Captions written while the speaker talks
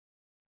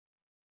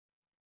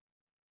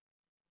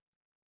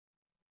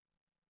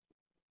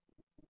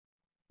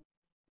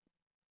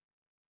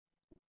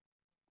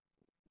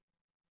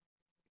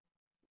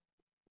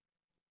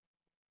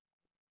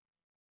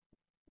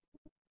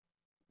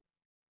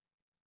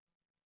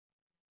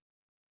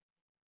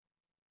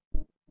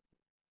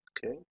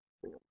Okay,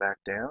 bring it back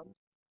down.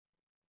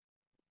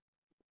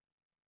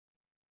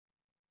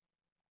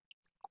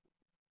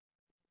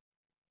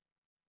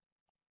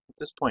 At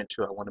this point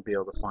too, I want to be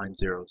able to find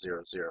 0,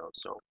 0, 0.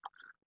 So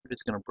we're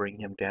just going to bring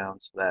him down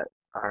so that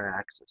our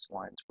axis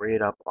lines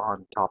right up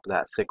on top of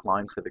that thick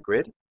line for the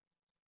grid.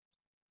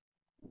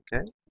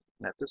 Okay,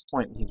 and at this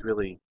point he's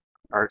really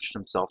arched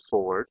himself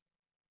forward.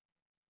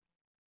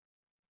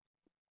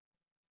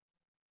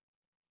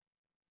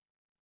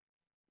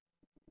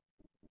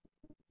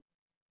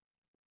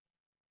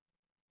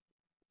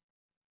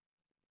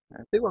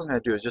 I think what I'm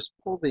going to do is just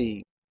pull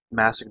the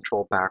mass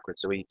control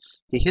backwards. So he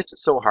hits it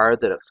so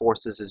hard that it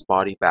forces his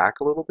body back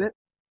a little bit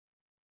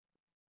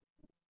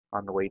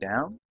on the way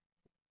down.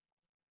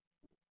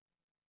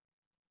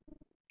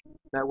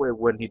 That way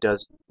when he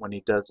does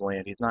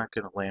land, he's not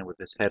going to land with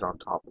his head on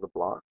top of the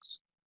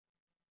blocks.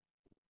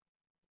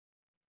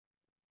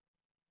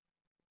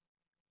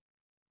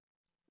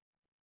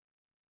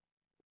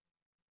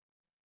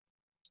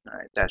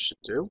 Alright, that should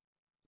do.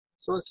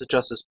 So let's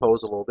adjust his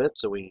pose a little bit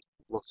so he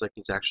looks like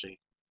he's actually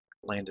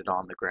landed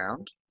on the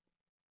ground.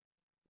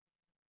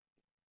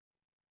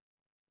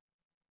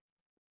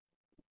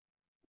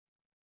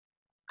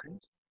 Okay.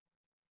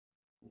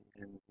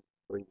 And I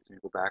believe he's going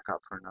to go back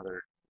up for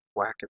another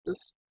whack at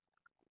this.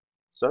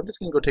 So I'm just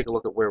going to go take a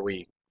look at where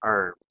we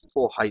are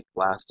full height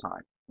last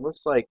time. It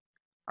looks like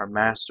our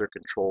master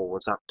control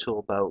was up to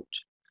about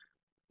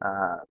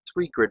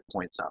 3 grid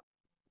points up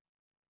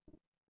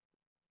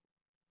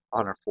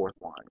on our fourth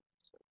line.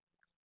 So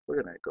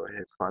we're going to go ahead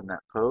and find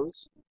that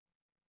pose.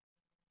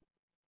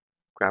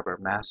 Grab our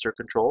master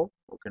control.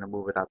 We're going to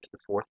move it up to the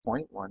fourth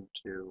point. 1,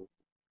 2,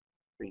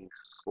 3,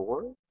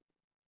 4.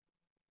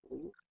 I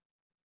believe.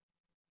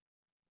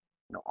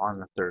 No, on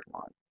the third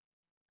line.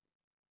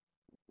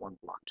 One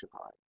block too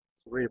high.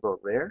 So right about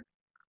there.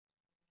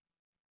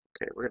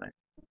 Okay, we're going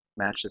to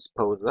match this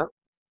pose up.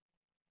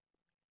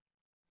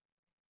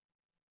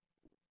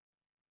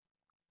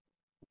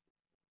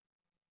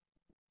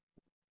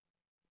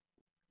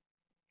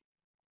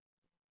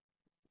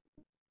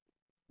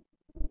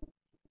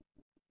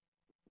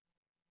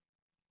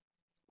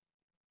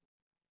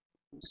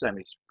 This time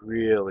he's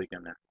really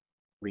going to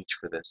reach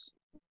for this.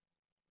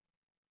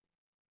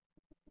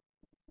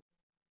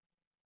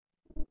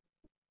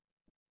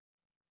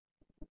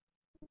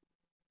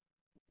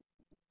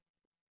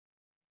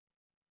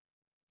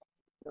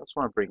 We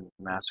also want to bring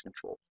mass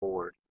control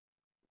forward.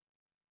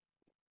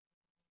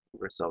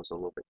 Move ourselves a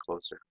little bit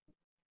closer.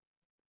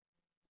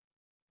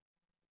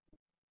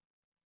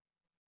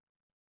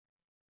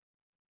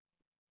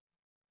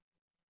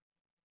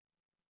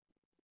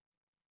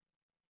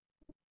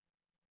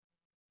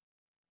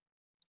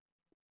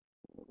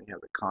 We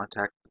have the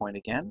contact point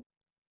again.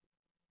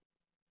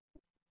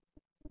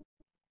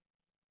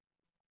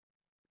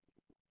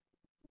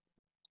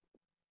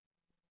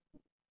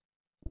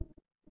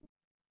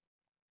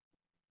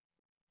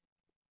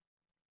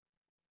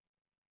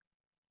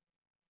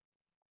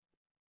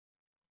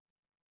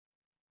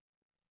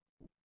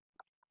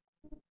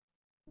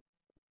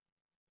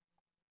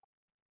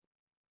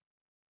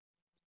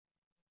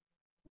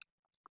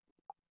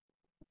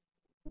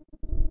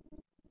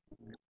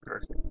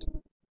 Perfect.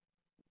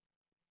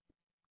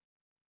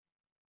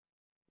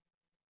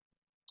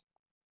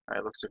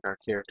 Alright, looks like our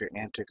character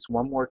antics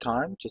one more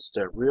time, just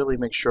to really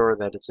make sure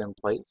that it's in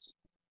place.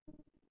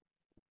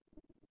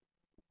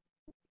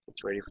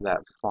 It's ready for that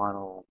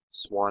final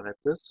swat at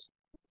this.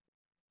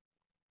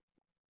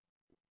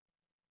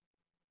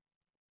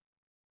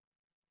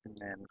 And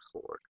then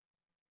forward.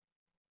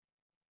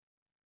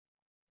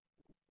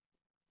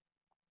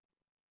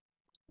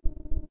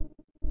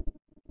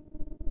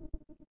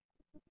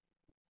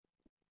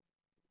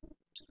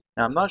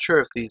 Now I'm not sure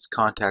if these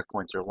contact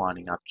points are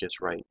lining up just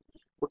right.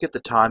 We'll get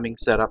the timing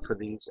set up for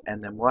these,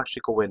 and then we'll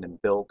actually go in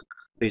and build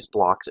these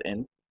blocks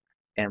in,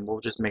 and we'll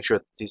just make sure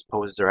that these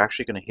poses are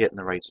actually going to hit in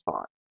the right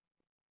spot.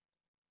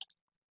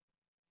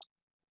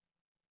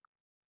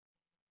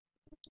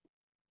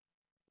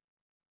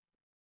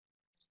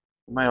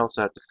 You might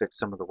also have to fix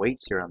some of the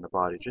weights here on the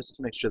body just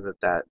to make sure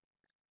that that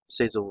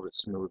stays a little bit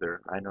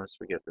smoother. I notice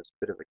we get this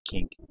bit of a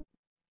kink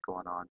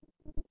going on.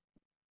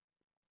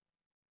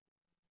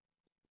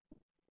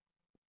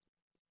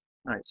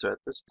 Alright, so at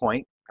this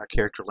point, our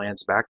character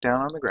lands back down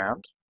on the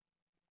ground,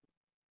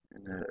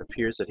 and it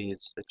appears that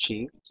he's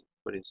achieved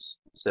what he's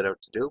set out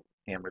to do.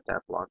 Hammered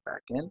that block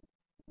back in.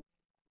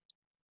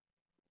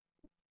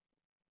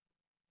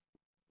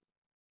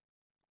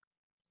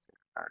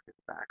 Arc it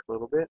back a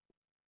little bit.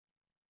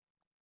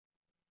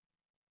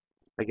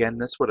 Again,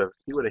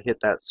 he would have hit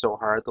that so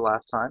hard the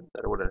last time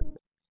that it would have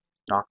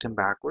knocked him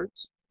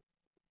backwards.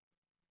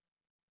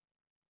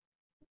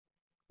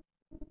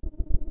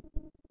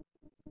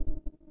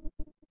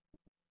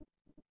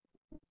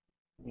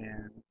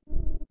 And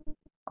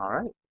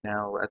alright,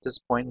 now at this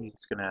point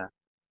he's gonna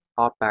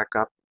hop back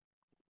up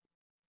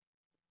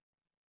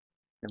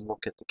and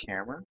look at the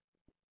camera.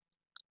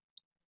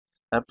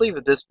 I believe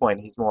at this point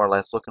he's more or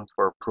less looking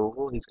for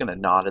approval. He's gonna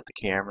nod at the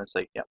camera and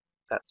say, "Yep,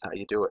 that's how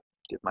you do it.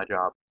 Did my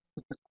job."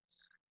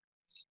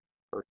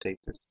 Rotate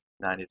this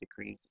 90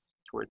 degrees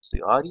towards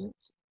the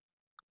audience.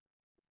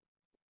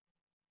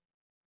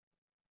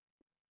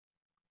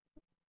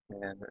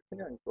 And I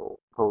think I can go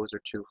a pose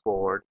or two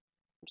forward.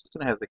 I'm just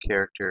going to have the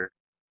character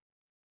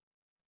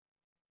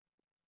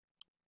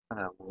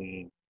kind of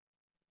lean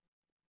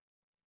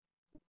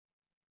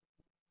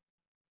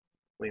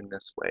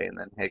this way and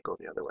then head go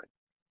the other way.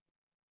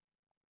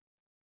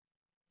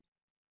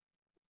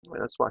 Anyway,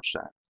 let's watch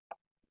that.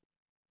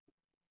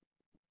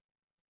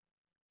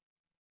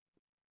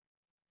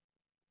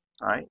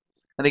 Alright.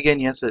 And again,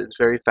 yes, it's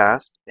very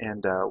fast,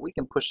 and we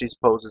can push these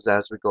poses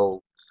as we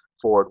go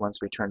forward once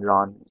we turn it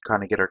on,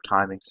 kind of get our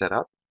timing set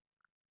up.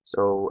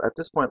 So at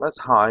this point, let's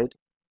hide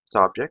this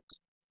object.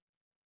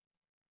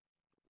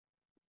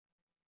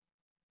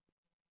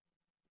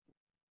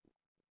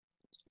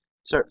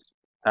 Start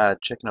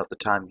checking out the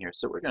time here.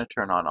 So we're going to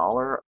turn on all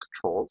our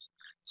controls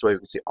so we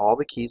can see all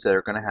the keys that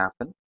are going to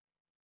happen.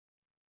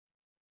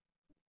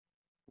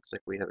 Looks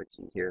like we have a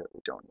key here that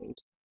we don't need.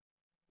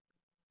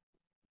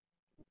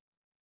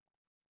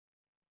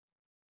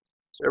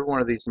 So every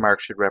one of these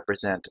marks should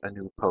represent a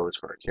new pose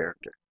for our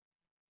character.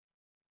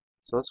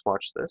 So let's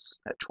watch this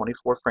at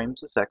 24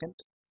 frames a second.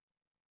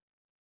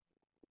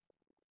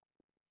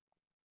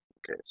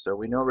 Okay, so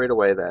we know right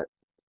away that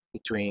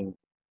between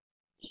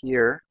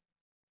here,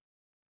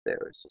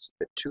 there is just a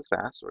bit too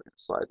fast, so we're going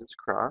to slide this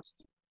across.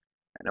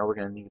 I know we're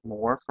going to need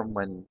more from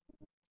when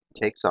it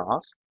takes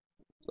off.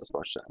 So let's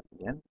watch that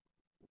again.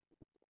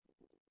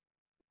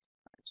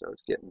 So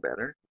it's getting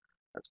better.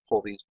 Let's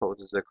pull these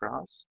poses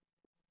across.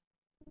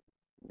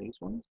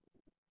 These ones.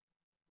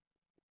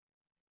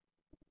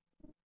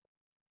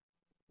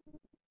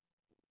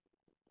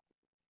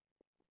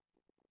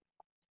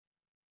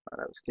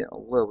 That was getting a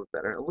little bit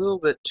better. A little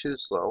bit too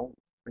slow.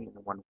 Bringing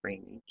the 1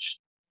 frame each.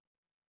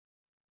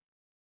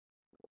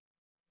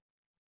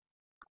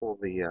 Pull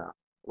the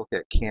look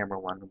at camera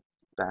 1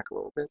 back a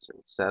little bit so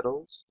it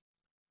settles.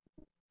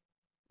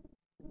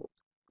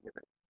 Give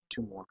it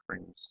 2 more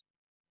frames.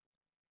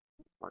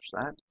 Watch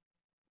that.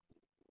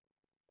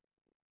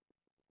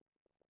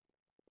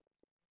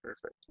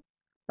 Perfect.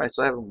 Alright,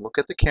 so I have them look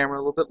at the camera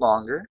a little bit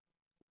longer.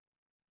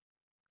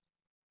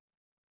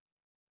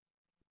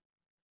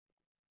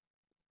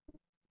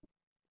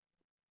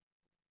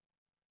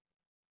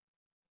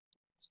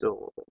 Still a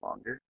little bit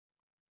longer.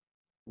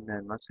 And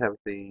then let's have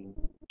the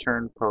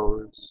turn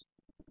pose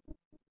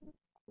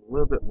a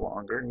little bit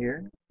longer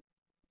here.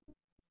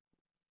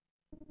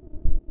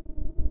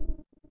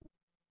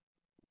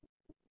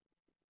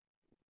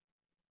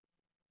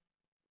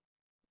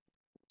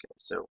 Okay,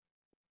 so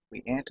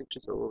we antic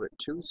just a little bit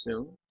too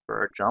soon for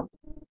our jump.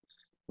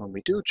 When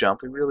we do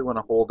jump, we really want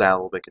to hold that a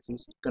little bit because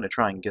he's going to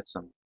try and get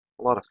a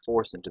lot of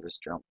force into this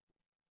jump.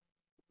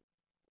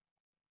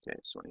 Okay,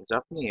 so when he's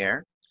up in the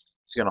air,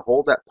 he's going to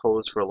hold that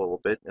pose for a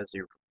little bit as he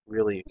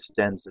really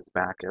extends his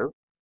back out.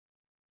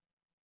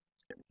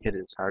 He's going to hit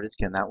it as hard as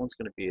he can. That one's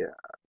going to be a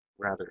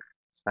rather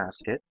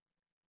fast hit.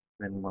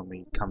 Then when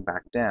we come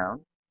back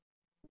down,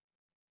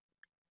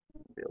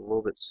 it'll be a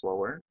little bit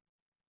slower.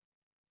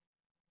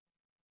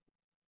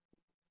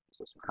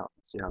 So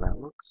see how that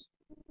looks.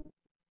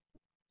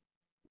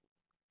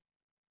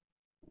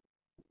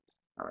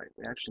 Alright,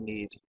 we actually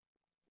need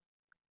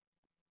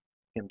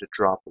him to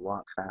drop a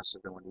lot faster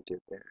than what he did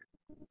there.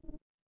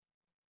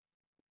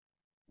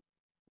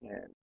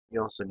 And he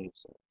also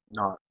needs to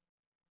not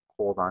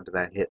hold on to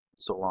that hit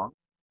so long.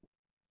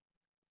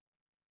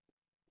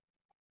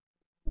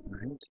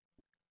 Alright,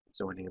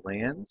 so when he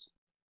lands,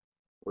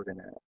 we're going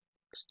to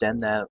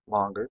extend that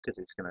longer because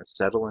he's going to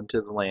settle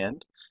into the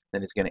land.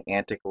 Then he's going to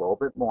antic a little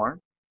bit more,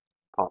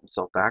 pop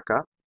himself back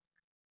up.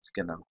 He's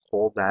going to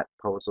hold that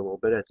pose a little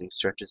bit as he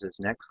stretches his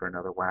neck for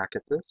another whack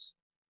at this.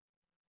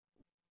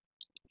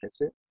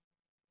 Hits it.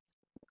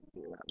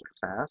 Be rather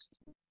fast.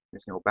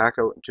 He's going to go back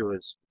out into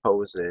his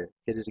pose to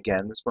hit it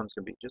again. This one's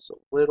going to be just a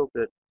little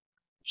bit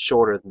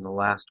shorter than the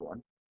last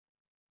one.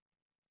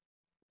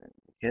 And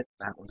hit,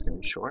 that one's going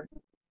to be short.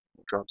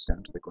 It drops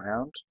down to the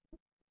ground.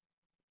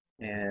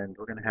 And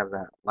we're going to have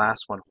that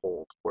last one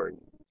hold where he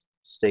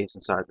stays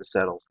inside the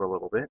settle for a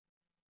little bit.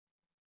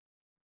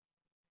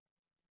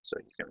 So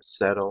he's going to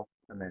settle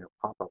and then he'll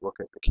pop up, look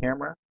at the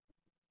camera,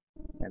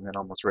 and then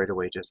almost right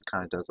away just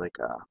kind of does like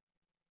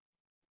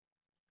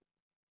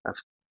a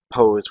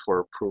pose for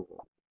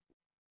approval.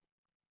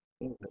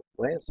 Okay,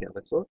 let's see how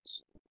this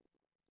looks.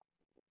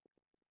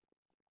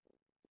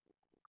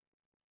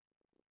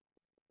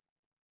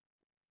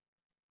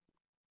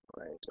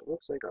 Right, it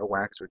looks like our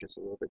whacks were just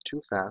a little bit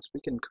too fast.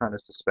 We can kind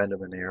of suspend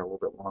them in the air a little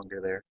bit longer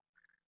there.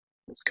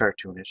 It's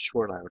cartoonish,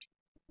 short out.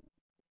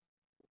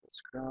 This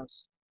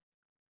across,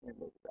 and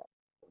move that.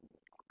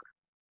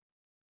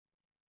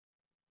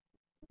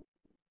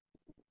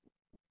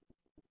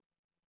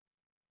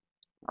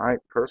 Alright,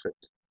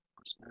 perfect.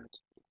 Watch that.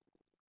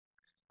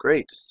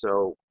 Great,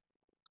 so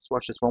let's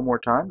watch this one more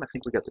time. I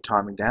think we got the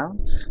timing down.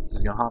 This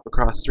is going to hop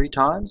across 3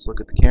 times, look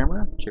at the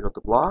camera, check out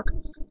the block,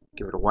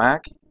 give it a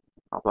whack,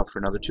 hop up for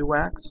another 2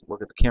 whacks,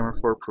 look at the camera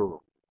for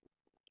approval.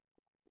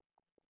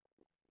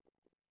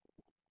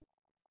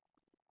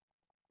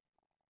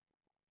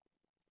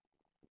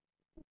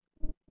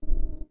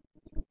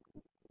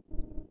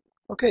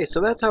 Okay,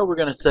 so that's how we're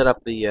going to set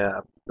up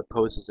the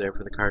poses there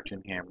for the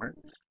cartoon hammer.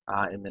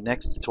 In the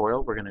next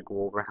tutorial, we're going to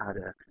go over how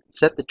to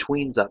set the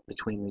tweens up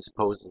between these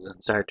poses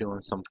and start doing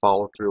some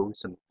follow through,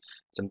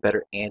 some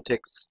better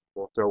antics.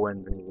 We'll throw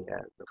in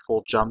the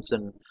full jumps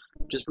and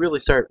just really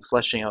start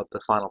fleshing out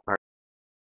the final part.